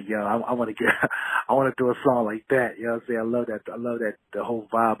get like, yo, I want to do a song like that. You know what I'm saying? I love that, the whole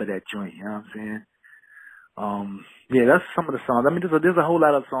vibe of that joint. You know what I'm saying? Yeah, that's some of the songs. I mean, there's a whole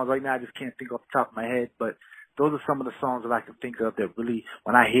lot of songs right now. I just can't think off the top of my head, but those are some of the songs that I can think of that really,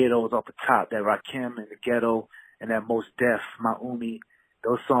 when I hear those off the top, that Rakim and the Ghetto and that Most Def, my Umi,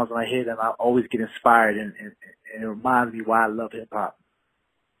 those songs, when I hear them, I always get inspired, and it reminds me why I love hip hop.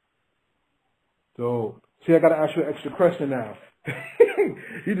 So, see, I got to ask you an extra question now.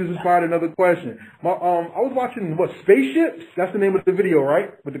 You just inspired another question. I was watching, Spaceships? That's the name of the video,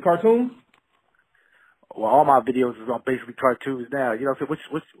 right? With the cartoons? Well, all my videos is on basically cartoons now. You know, so what's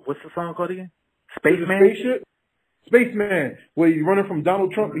the song called again? Spaceman? Spaceship? Spaceman. Where you running from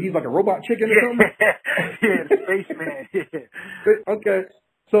Donald Trump and he's like a robot chicken or something? Yeah, the Spaceman. Yeah. Okay.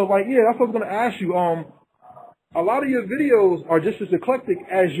 So, that's what I was going to ask you. A lot of your videos are just as eclectic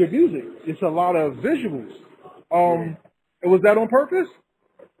as your music. It's a lot of visuals. Was that on purpose?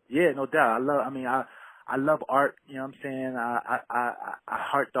 Yeah, no doubt. I love art, you know what I'm saying? I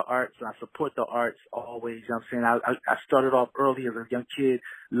heart the arts, I support the arts always, you know what I'm saying? I started off early as a young kid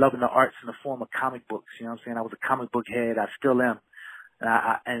loving the arts in the form of comic books, you know what I'm saying? I was a comic book head, I still am.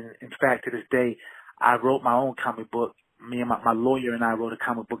 And in fact, to this day, I wrote my own comic book. Me and my lawyer and I wrote a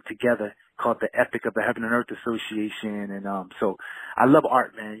comic book together called The Epic of the Heaven and Earth Association. And so I love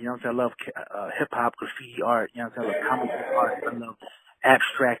art, man. You know what I'm saying? I love hip-hop, graffiti art. You know what I'm saying? I love comic book art. I love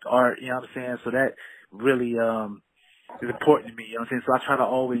abstract art. You know what I'm saying? So that really is important to me. You know what I'm saying? So I try to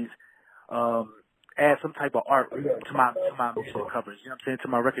always add some type of art to my music covers. You know what I'm saying? To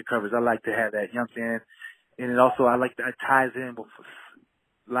my record covers. I like to have that. You know what I'm saying? And it also, I like that it ties in with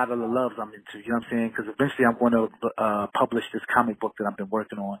a lot of the loves I'm into, you know what I'm saying? Because eventually I'm going to publish this comic book that I've been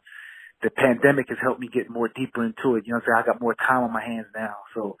working on. The pandemic has helped me get more deeper into it, you know what I'm saying? I got more time on my hands now,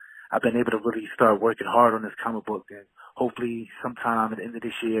 so I've been able to really start working hard on this comic book, and hopefully sometime at the end of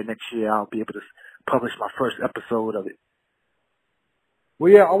this year, next year, I'll be able to publish my first episode of it.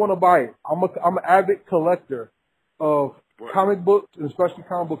 Well, yeah, I want to buy it. I'm an avid collector of comic books, and especially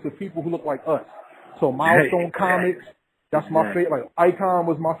comic books of people who look like us. So Milestone Comics. That's my favorite. Like Icon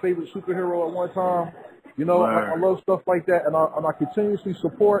was my favorite superhero at one time. You know, I love stuff like that, and I continuously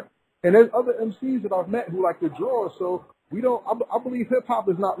support. And there's other MCs that I've met who like to draw. So we don't. I believe hip hop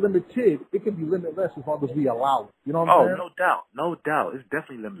is not limited. It can be limitless as long as we allow it. You know what I'm saying? No doubt. It's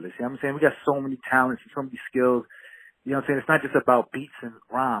definitely limitless. You know what I'm saying? We got so many talents and so many skills. You know what I'm saying? It's not just about beats and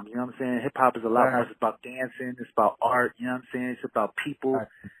rhymes. You know what I'm saying? Hip hop is a lot more. It's about dancing. It's about art. You know what I'm saying? It's about people.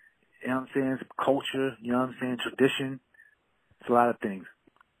 You know what I'm saying? It's culture. You know what I'm saying? Tradition. It's a lot of things.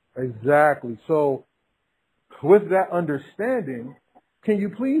 Exactly. So with that understanding, can you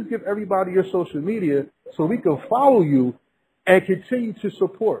please give everybody your social media so we can follow you and continue to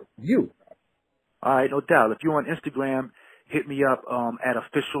support you? All right, no doubt. If you're on Instagram, hit me up at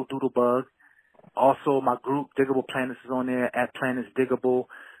Official Doodlebug. Also, my group, Diggable Planets, is on there, at Planets Diggable.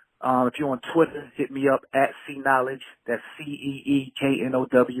 If you're on Twitter, hit me up at CKnowledge. That's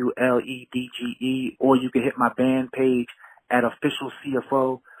CEEKNOWLEDGE. Or you can hit my band page at Official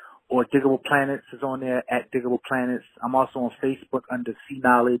CFO, or Diggable Planets is on there at Diggable Planets. I'm also on Facebook under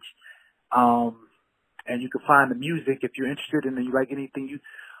CKnowledge. And you can find the music if you're interested in, and you like anything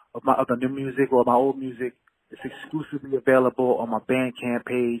of the new music or my old music. It's exclusively available on my Bandcamp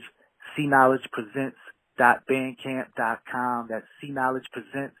page, CKnowledgePresents.bandcamp.com. That's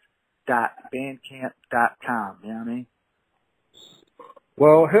CKnowledgePresents.bandcamp.com. You know what I mean?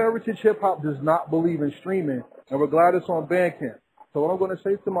 Well, Heritage Hip Hop does not believe in streaming, and we're glad it's on Bandcamp. So what I'm going to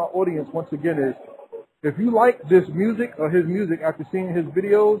say to my audience once again is, If you like this music or his music after seeing his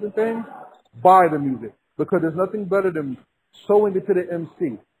videos and things, buy the music because there's nothing better than sewing it to the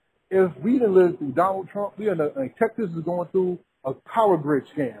MC. If we didn't live through Donald Trump, Texas is going through a power grid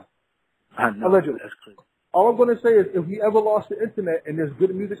scam. I know. Allegedly. That's crazy. All I'm going to say is if you ever lost the internet and there's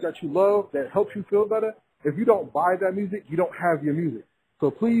good music that you love that helps you feel better, if you don't buy that music, you don't have your music. So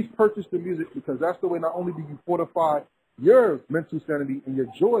please purchase the music because that's the way not only do you fortify your mental sanity and your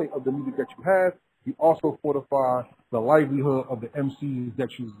joy of the music that you have, you also fortify the livelihood of the MCs that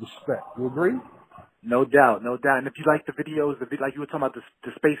you respect. You agree? No doubt, no doubt. And if you like the videos, like you were talking about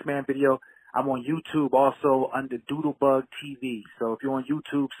the Spaceman video, I'm on YouTube also under Doodlebug TV. So if you're on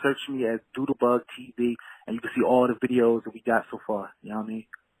YouTube, search me as Doodlebug TV, and you can see all the videos that we got so far. You know what I mean?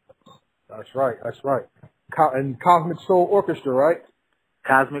 That's right, that's right. And Cosmic Soul Orchestra, right?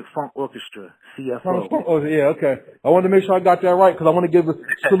 Cosmic Funk Orchestra, CFO. Oh, yeah, okay. I wanted to make sure I got that right because I want to give a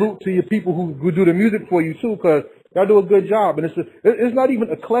salute to your people who do the music for you too because y'all do a good job. And it's not even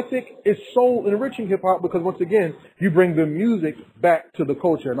eclectic. It's soul enriching hip hop because once again, you bring the music back to the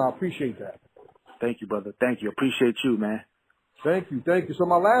culture and I appreciate that. Thank you, brother. Thank you. Appreciate you, man. Thank you. Thank you. So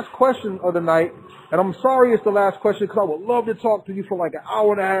my last question of the night, and I'm sorry it's the last question because I would love to talk to you for like an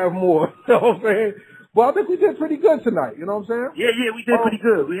hour and a half more. You know what I'm saying? Well, I think we did pretty good tonight. You know what I'm saying? Yeah, we did pretty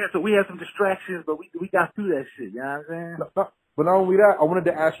good. We had some distractions, but we got through that shit. You know what I'm saying? But not only that, I wanted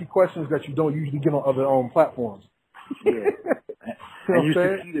to ask you questions that you don't usually get on other platforms. Yeah,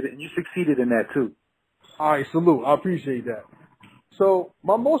 and you succeeded in that too. All right, salute. I appreciate that. So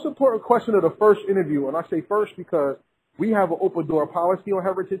my most important question of the first interview, and I say first because we have an open door policy on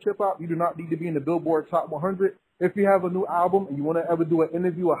Heritage Hip Hop. You do not need to be in the Billboard Top 100. If you have a new album and you want to ever do an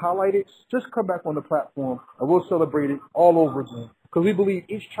interview or highlight it, just come back on the platform and we'll celebrate it all over again. Because we believe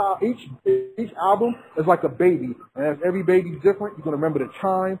each album is like a baby. And as every baby's different, you're going to remember the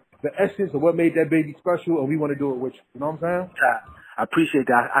time, the essence of what made that baby special, and we want to do it with you. You know what I'm saying? I appreciate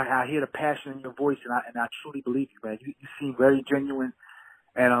that. I hear the passion in your voice, and I truly believe you, man. You seem very genuine,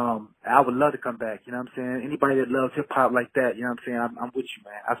 and I would love to come back. You know what I'm saying? Anybody that loves hip hop like that, you know what I'm saying? I'm with you,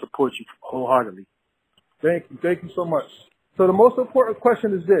 man. I support you wholeheartedly. Thank you. Thank you so much. So the most important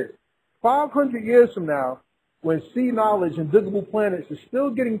question is this. 500 years from now, when C Knowledge and Diggable Planets is still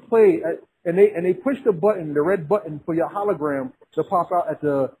getting played, and they push the button, the red button for your hologram to pop out at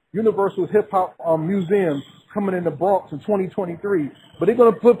the Universal Hip Hop Museum coming in the Bronx in 2023. But they're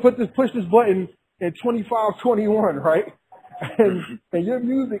going to push this button in 2521, right? And your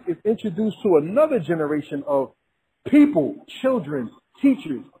music is introduced to another generation of people, children,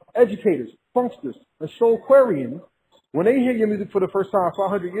 teachers, educators, funksters, and soulquarians. When they hear your music for the first time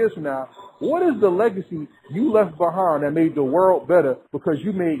 500 years from now, what is the legacy you left behind that made the world better because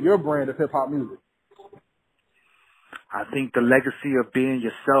you made your brand of hip-hop music? I think the legacy of being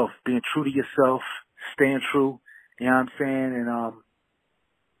yourself, being true to yourself, staying true, you know what I'm saying, and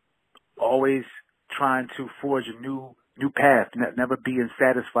always trying to forge a new path, never being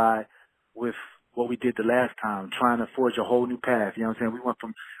satisfied with what we did the last time, trying to forge a whole new path, you know what I'm saying? We went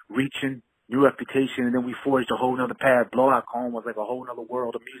from reaching new reputation, and then we forged a whole nother path. Blowout Cone was like a whole nother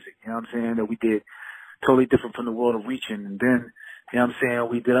world of music, you know what I'm saying, that we did totally different from the world of reaching. And then, you know what I'm saying,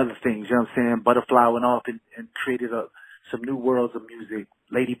 we did other things, you know what I'm saying. Butterfly went off and created some new worlds of music.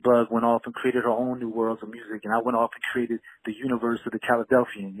 Ladybug went off and created her own new worlds of music, and I went off and created the universe of the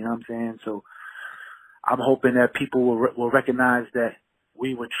Philadelphian, you know what I'm saying. So I'm hoping that people will recognize that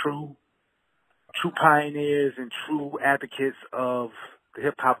we were true pioneers and true advocates of the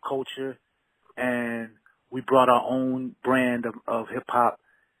hip-hop culture, and we brought our own brand of hip-hop,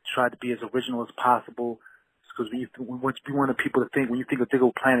 tried to be as original as possible, because we wanted people to think, when you think of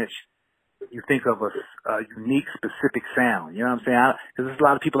Diggable Planets, you think of a unique, specific sound. You know what I'm saying? Because there's a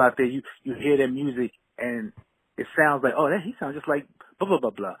lot of people out there, you hear their music, and it sounds like, oh, he sounds just like blah, blah,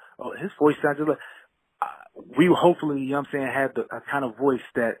 blah, blah. Oh, his voice sounds just like... we hopefully, you know what I'm saying, had a kind of voice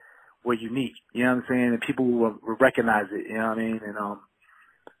that were unique, you know what I'm saying, and people will recognize it, you know what I mean, and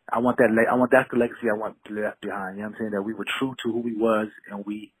that's the legacy I want to leave behind, you know what I'm saying, that we were true to who we was, and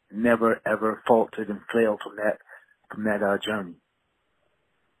we never ever faltered and failed from that journey.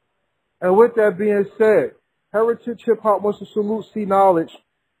 And with that being said, Heritage Hip Hop wants to salute C Knowledge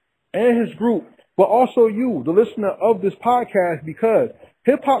and his group, but also you, the listener of this podcast, because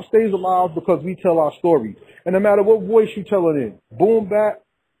hip hop stays alive because we tell our story. And no matter what voice you tell it in, boom bap,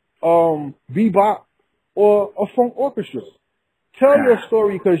 bebop, or a funk orchestra, tell your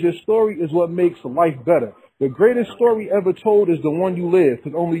story because your story is what makes life better. The greatest story ever told is the one you live,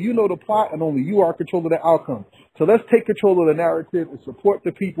 because only you know the plot and only you are in control of the outcome. So let's take control of the narrative and support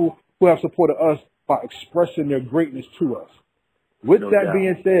the people who have supported us by expressing their greatness to us. With that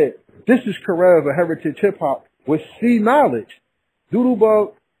being said, This is Karev of Heritage Hip Hop with C Knowledge,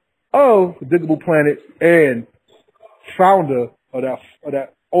 Doodlebug of Diggable Planet and founder of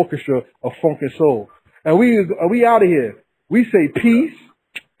that orchestra of funk and soul. And we out of here. We say peace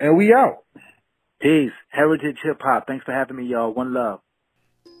and we out. Peace. Heritage Hip Hop. Thanks for having me, y'all. One love.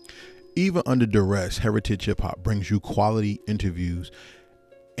 Even under duress, Heritage Hip Hop brings you quality interviews.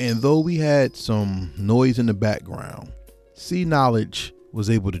 And though we had some noise in the background, C Knowledge was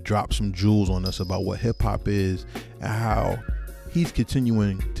able to drop some jewels on us about what hip hop is and how he's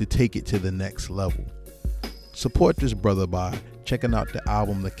continuing to take it to the next level. Support this brother by checking out the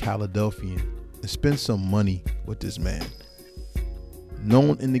album The Caladelphian and spend some money with this man.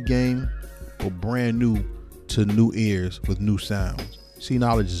 Known in the game, but brand new to new ears with new sounds. C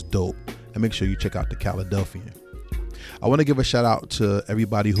Knowledge is dope, and make sure you check out The Caladelphian. I want to give a shout out to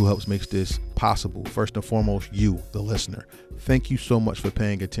everybody who helps make this possible. First and foremost, you, the listener. Thank you so much for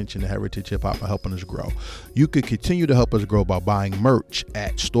paying attention to Heritage Hip Hop and helping us grow. You could continue to help us grow by buying merch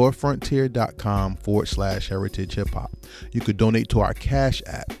at storefrontier.com/Heritage Hip Hop. You could donate to our Cash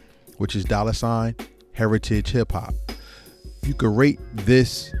App, which is $Heritage Hip Hop. You could rate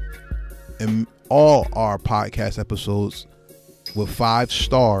this and all our podcast episodes with 5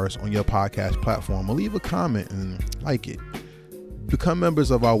 stars on your podcast platform, or leave a comment and like it. Become members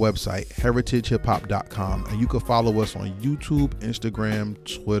of our website, heritagehiphop.com, and you can follow us on YouTube, Instagram,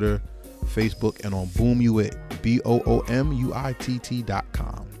 Twitter, Facebook, and on BoomUit, BOOMUITT.com.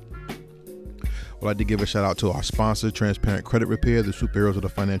 I'd like to give a shout out to our sponsor, Transparent Credit Repair, the superheroes of the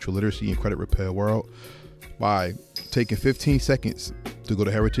financial literacy and credit repair world, by taking 15 seconds to go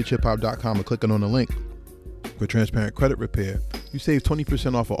to heritagehiphop.com and clicking on the link for Transparent Credit Repair. You save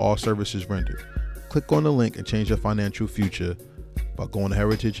 20% off of all services rendered. Click on the link and change your financial future by going to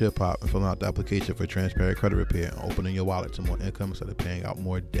Heritage Hip Hop and filling out the application for Transparent Credit Repair and opening your wallet to more income instead of paying out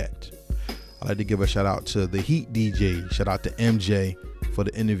more debt. I'd like to give a shout out to the Heat DJ. Shout out to MJ for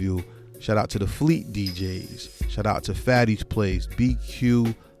the interview. Shout out to the Fleet DJs. Shout out to Fatty's Place,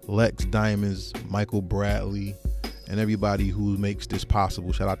 BQ, Lex Diamonds, Michael Bradley, and everybody who makes this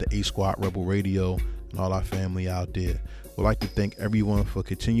possible. Shout out to A Squad Rebel Radio and all our family out there. We'd like to thank everyone for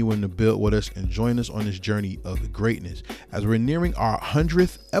continuing to build with us and join us on this journey of greatness as we're nearing our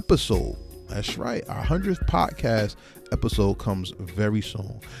 100th episode. That's right, our 100th podcast episode comes very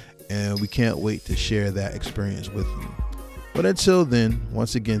soon, and we can't wait to share that experience with you. But until then,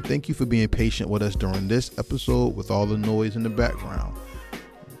 once again, thank you for being patient with us during this episode with all the noise in the background,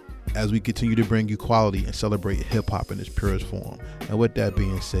 as we continue to bring you quality and celebrate hip-hop in its purest form. And with that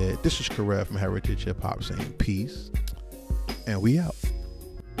being said, this is Karev from Heritage Hip Hop saying peace, and we out.